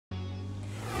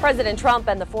President Trump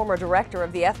and the former director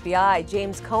of the FBI,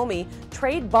 James Comey,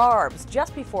 trade barbs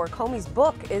just before Comey's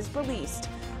book is released.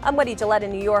 I'm Wendy Gillette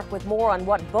in New York with more on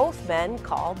what both men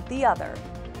called the other.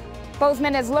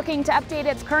 Bozeman is looking to update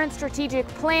its current strategic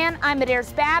plan. I'm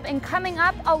Medeiros Babb, and coming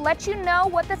up, I'll let you know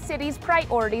what the city's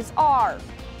priorities are.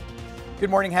 Good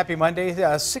morning, happy Monday.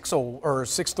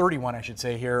 6:31, I should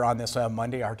say, here on this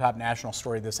Monday. Our top national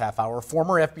story this half hour.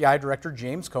 Former FBI Director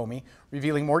James Comey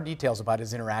revealing more details about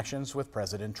his interactions with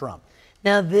President Trump.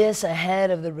 Now this ahead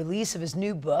of the release of his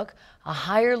new book, A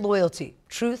Higher Loyalty,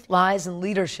 Truth, Lies, and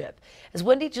Leadership. As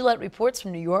Wendy Gillette reports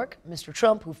from New York, Mr.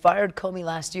 Trump, who fired Comey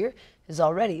last year, is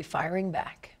already firing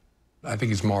back. I think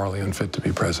he's morally unfit to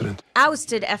be president.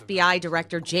 Ousted FBI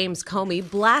Director James Comey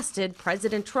blasted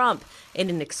President Trump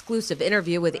in an exclusive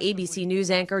interview with ABC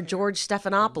News anchor George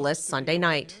Stephanopoulos Sunday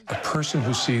night. A person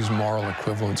who sees moral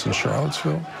equivalence in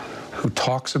Charlottesville, who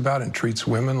talks about and treats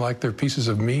women like they're pieces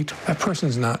of meat, that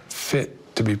person's not fit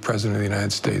to be president of the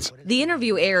United States. The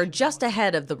interview aired just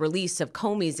ahead of the release of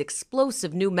Comey's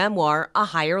explosive new memoir, A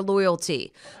Higher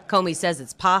Loyalty. Comey says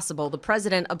it's possible the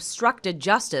president obstructed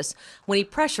justice when he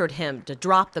pressured him to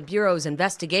drop the Bureau's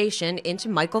investigation into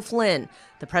Michael Flynn,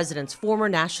 the president's former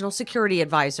national security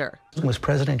advisor. Was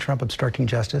President Trump obstructing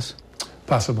justice?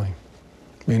 Possibly.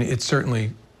 I mean, it's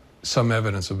certainly some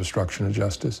evidence of obstruction of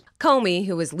justice. Comey,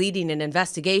 who was leading an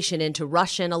investigation into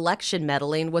Russian election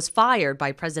meddling, was fired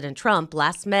by President Trump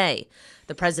last May.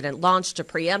 The president launched a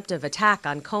preemptive attack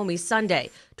on Comey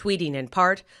Sunday, tweeting in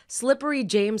part, "Slippery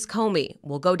James Comey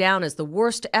will go down as the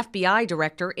worst FBI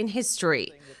director in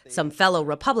history." Some fellow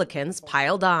Republicans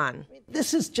piled on.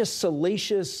 This is just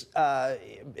salacious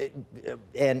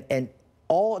and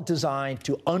all designed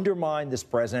to undermine this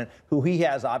president, who he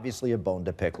has obviously a bone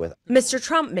to pick with. Mr.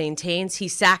 Trump maintains he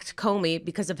sacked Comey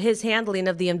because of his handling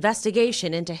of the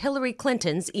investigation into Hillary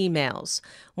Clinton's emails.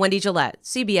 Wendy Gillette,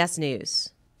 CBS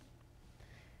News.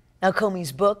 Now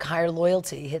Comey's book, Higher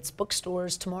Loyalty, hits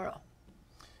bookstores tomorrow.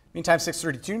 Meantime,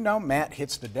 6:32, now Matt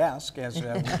hits the desk as we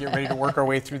get ready to work our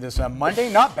way through this Monday.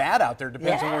 Not bad out there,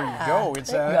 depends on where you go.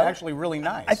 It's actually really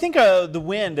nice. I think the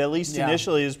wind, at least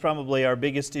initially, is probably our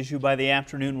biggest issue. By the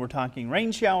afternoon, we're talking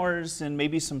rain showers and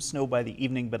maybe some snow by the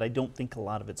evening, but I don't think a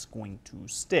lot of it's going to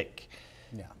stick.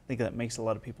 Yeah, I think that makes a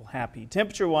lot of people happy.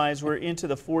 Temperature-wise, we're into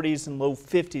the 40s and low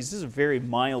 50s. This is a very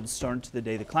mild start to the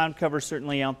day. The cloud cover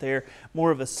certainly out there,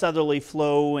 more of a southerly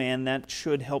flow, and that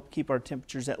should help keep our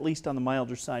temperatures at least on the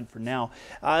milder side for now.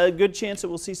 A good chance that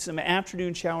we'll see some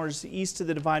afternoon showers east of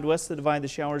the divide, west of the divide. The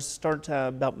showers start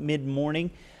about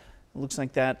mid-morning. It looks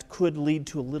like that could lead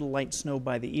to a little light snow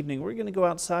by the evening. We're going to go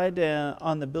outside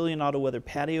on the Billion Auto Weather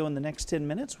patio in the next 10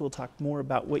 minutes. We'll talk more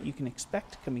about what you can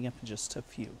expect coming up in just a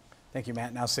few. Thank you,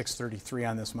 Matt. Now 6:33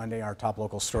 on this Monday. Our top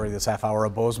local story this half hour. A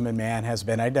Bozeman man has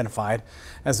been identified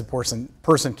as the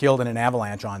person killed in an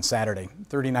avalanche on Saturday.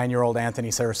 39-year-old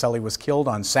Anthony Saracelli was killed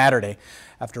on Saturday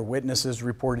after witnesses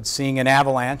reported seeing an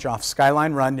avalanche off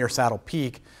Skyline Run near Saddle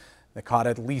Peak that caught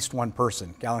at least one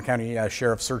person. Gallen County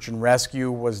Sheriff Search and Rescue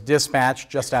was dispatched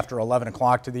just after 11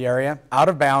 o'clock to the area, out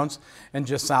of bounds and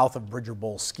just south of Bridger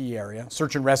Bowl ski area.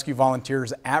 Search and rescue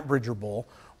volunteers at Bridger Bowl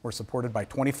were supported by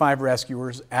 25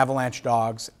 rescuers, avalanche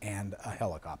dogs, and a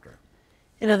helicopter.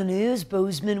 In other news,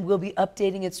 Bozeman will be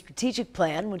updating its strategic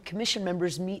plan when commission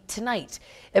members meet tonight.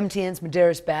 MTN's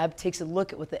Medeiros Babb takes a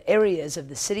look at what the areas of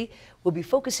the city will be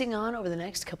focusing on over the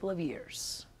next couple of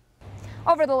years.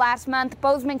 Over the last month,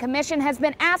 Bozeman Commission has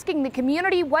been asking the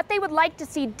community what they would like to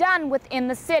see done within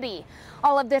the city.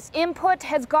 All of this input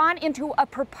has gone into a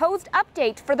proposed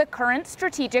update for the current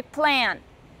strategic plan.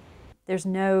 There's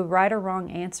no right or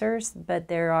wrong answers, but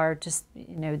there are just,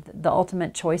 the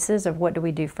ultimate choices of what do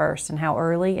we do first and how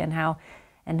early and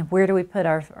where do we put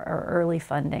our early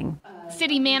funding.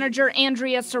 City Manager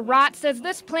Andrea Surratt says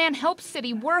this plan helps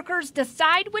city workers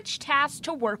decide which tasks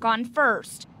to work on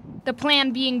first. The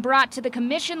plan being brought to the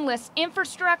commission lists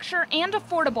infrastructure and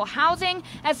affordable housing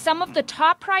as some of the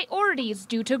top priorities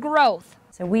due to growth.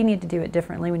 So we need to do it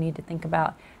differently. We need to think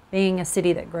about being a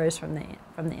city that grows from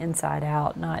the inside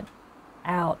out, not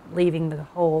out leaving the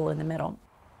hole in the middle.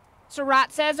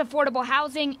 Surratt says affordable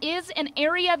housing is an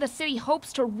area the city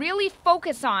hopes to really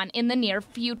focus on in the near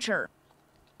future.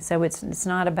 So it's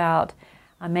not about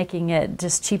making it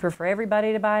just cheaper for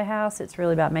everybody to buy a house. It's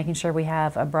really about making sure we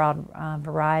have a broad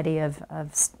variety of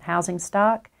housing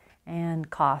stock and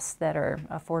costs that are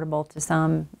affordable to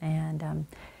some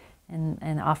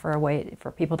and offer a way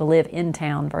for people to live in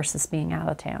town versus being out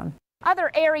of town.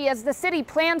 Other areas the city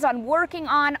plans on working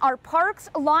on are parks,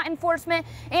 law enforcement,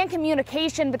 and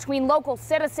communication between local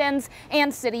citizens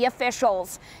and city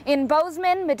officials. In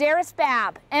Bozeman, Medeiros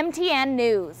Babb, MTN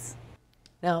News.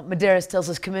 Now, Medeiros tells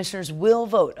us commissioners will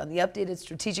vote on the updated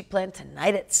strategic plan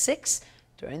tonight at 6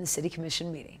 during the City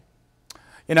Commission meeting.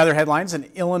 In other headlines,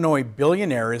 an Illinois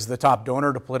billionaire is the top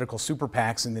donor to political super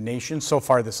PACs in the nation so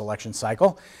far this election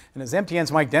cycle. And as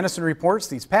MTN's Mike Dennison reports,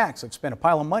 these PACs have spent a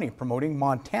pile of money promoting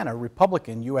Montana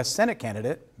Republican U.S. Senate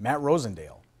candidate Matt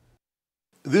Rosendale.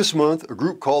 This month, a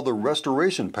group called the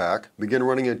Restoration PAC began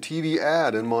running a TV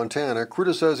ad in Montana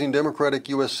criticizing Democratic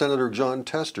U.S. Senator Jon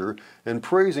Tester and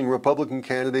praising Republican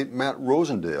candidate Matt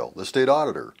Rosendale, the state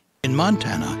auditor. In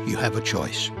Montana, you have a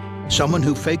choice. Someone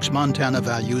who fakes Montana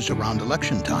values around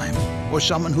election time, or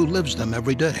someone who lives them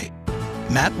every day.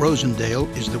 Matt Rosendale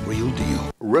is the real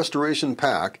deal. Restoration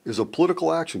PAC is a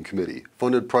political action committee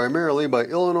funded primarily by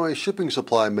Illinois shipping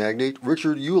supply magnate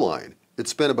Richard Uihlein. It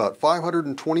spent about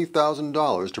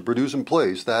 $520,000 to produce and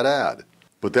place that ad.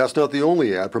 But that's not the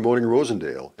only ad promoting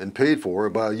Rosendale and paid for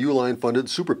by a Uihlein-funded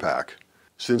super PAC.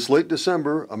 Since late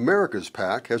December, America's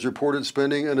PAC has reported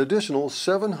spending an additional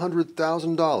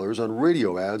 $700,000 on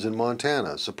radio ads in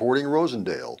Montana supporting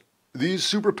Rosendale. These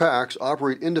super PACs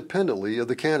operate independently of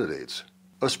the candidates.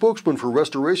 A spokesman for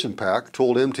Restoration PAC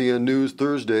told MTN News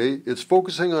Thursday it's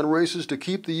focusing on races to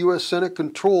keep the U.S. Senate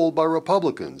controlled by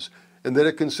Republicans, and that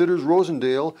it considers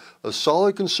Rosendale a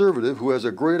solid conservative who has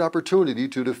a great opportunity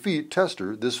to defeat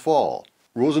Tester this fall.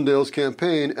 Rosendale's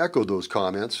campaign echoed those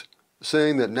comments,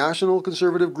 saying that national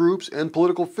conservative groups and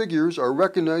political figures are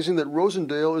recognizing that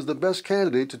Rosendale is the best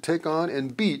candidate to take on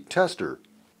and beat Tester.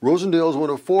 Rosendale is one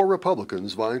of 4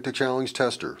 Republicans vying to challenge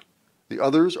Tester. The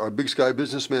others are Big Sky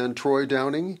businessman Troy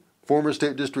Downing, former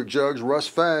State District Judge Russ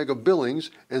Fagg of Billings,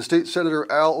 and State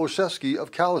Senator Al Olszewski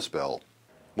of Kalispell.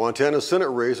 Montana's Senate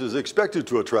race is expected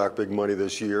to attract big money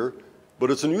this year, but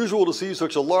it's unusual to see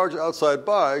such a large outside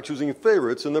buy choosing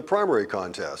favorites in the primary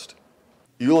contest.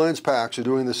 Uihlein's PACs are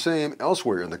doing the same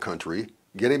elsewhere in the country,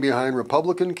 getting behind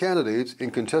Republican candidates in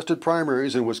contested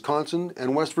primaries in Wisconsin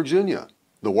and West Virginia.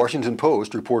 The Washington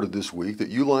Post reported this week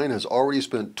that Uihlein has already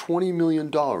spent $20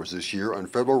 million this year on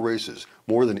federal races,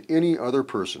 more than any other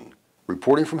person.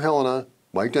 Reporting from Helena,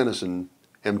 Mike Dennison,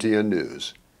 MTN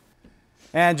News.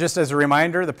 And just as a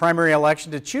reminder, the primary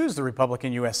election to choose the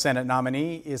Republican U.S. Senate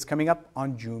nominee is coming up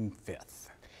on June 5th.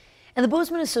 And the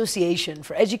Bozeman Association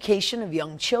for Education of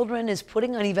Young Children is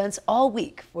putting on events all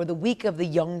week for the Week of the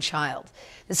Young Child.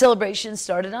 The celebration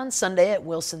started on Sunday at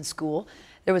Wilson School.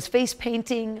 There was face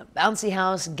painting, bouncy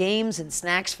house, games, and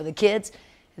snacks for the kids.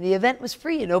 And the event was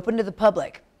free and open to the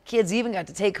public. Kids even got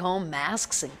to take home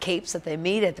masks and capes that they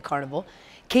made at the carnival.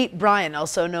 Kate Bryan,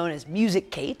 also known as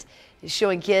Music Kate, is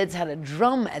showing kids how to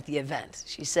drum at the event.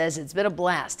 She says it's been a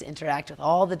blast to interact with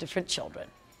all the different children.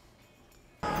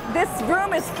 This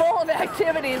room is full of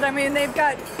activities. I mean, they've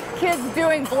got kids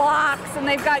doing blocks, and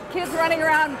they've got kids running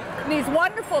around in these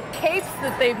wonderful capes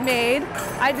that they've made.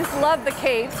 I just love the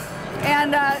capes.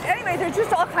 And anyway, there's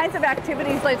just all kinds of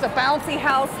activities. Like, it's a bouncy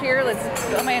house here.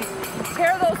 I mean,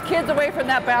 tear those kids away from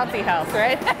that bouncy house,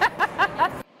 right?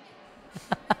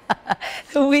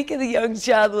 The Week of the Young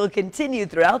Child will continue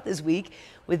throughout this week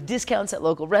with discounts at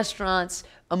local restaurants,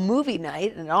 a movie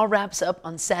night, and it all wraps up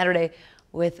on Saturday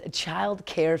with a child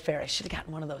care fair. I should have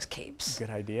gotten one of those capes. Good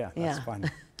idea. That's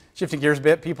fun. Shifting gears a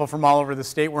bit, people from all over the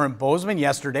state were in Bozeman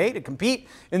yesterday to compete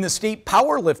in the state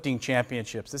powerlifting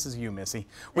championships. This is you, Missy.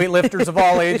 Weightlifters of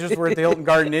all ages were at the Hilton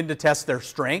Garden Inn to test their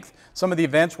strength. Some of the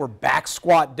events were back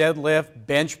squat, deadlift,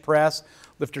 bench press.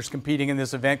 Lifters competing in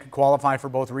this event could qualify for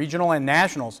both regional and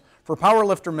nationals. For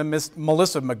powerlifter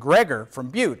Melissa McGregor from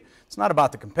Butte, it's not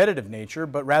about the competitive nature,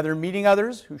 but rather meeting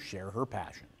others who share her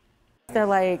passion. They're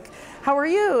like, how are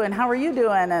you and how are you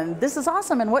doing, and this is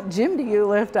awesome, and what gym do you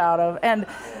lift out of? And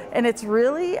it's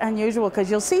really unusual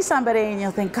because you'll see somebody and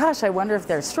you'll think, gosh, I wonder if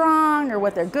they're strong or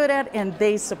what they're good at, and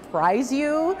they surprise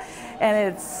you.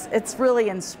 And it's really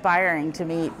inspiring to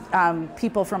meet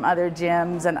people from other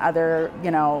gyms and other,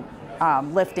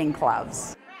 lifting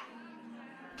clubs.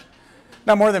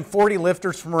 Now, more than 40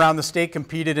 lifters from around the state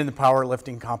competed in the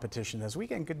powerlifting competition this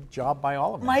weekend. Good job by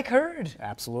all of them. Mike Hurd.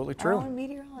 Absolutely true. Our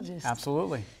meteorologist.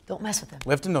 Absolutely. Don't mess with them.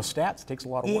 Lifting those stats takes a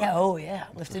lot of work. Yeah, oh yeah.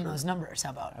 Lifting those numbers. How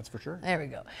about it? That's for sure. There we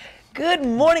go. Good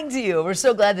morning to you. We're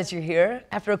so glad that you're here.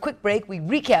 After a quick break, we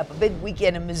recap a big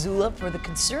weekend in Missoula for the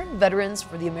Concerned Veterans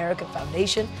for the America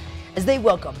Foundation as they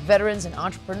welcome veterans and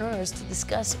entrepreneurs to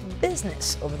discuss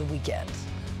business over the weekend.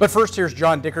 But first, here's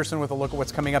John Dickerson with a look at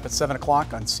what's coming up at 7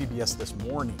 o'clock on CBS This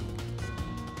Morning.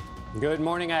 Good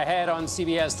morning ahead on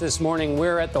CBS This Morning.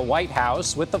 We're at the White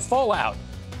House with the fallout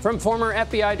from former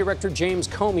FBI Director James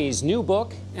Comey's new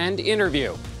book and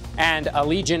interview. And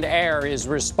Allegiant Air is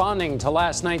responding to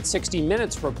last night's 60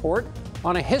 Minutes report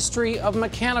on a history of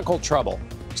mechanical trouble.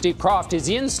 Steve Croft is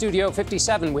in Studio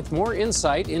 57 with more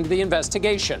insight into the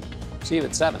investigation. See you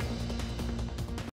at 7.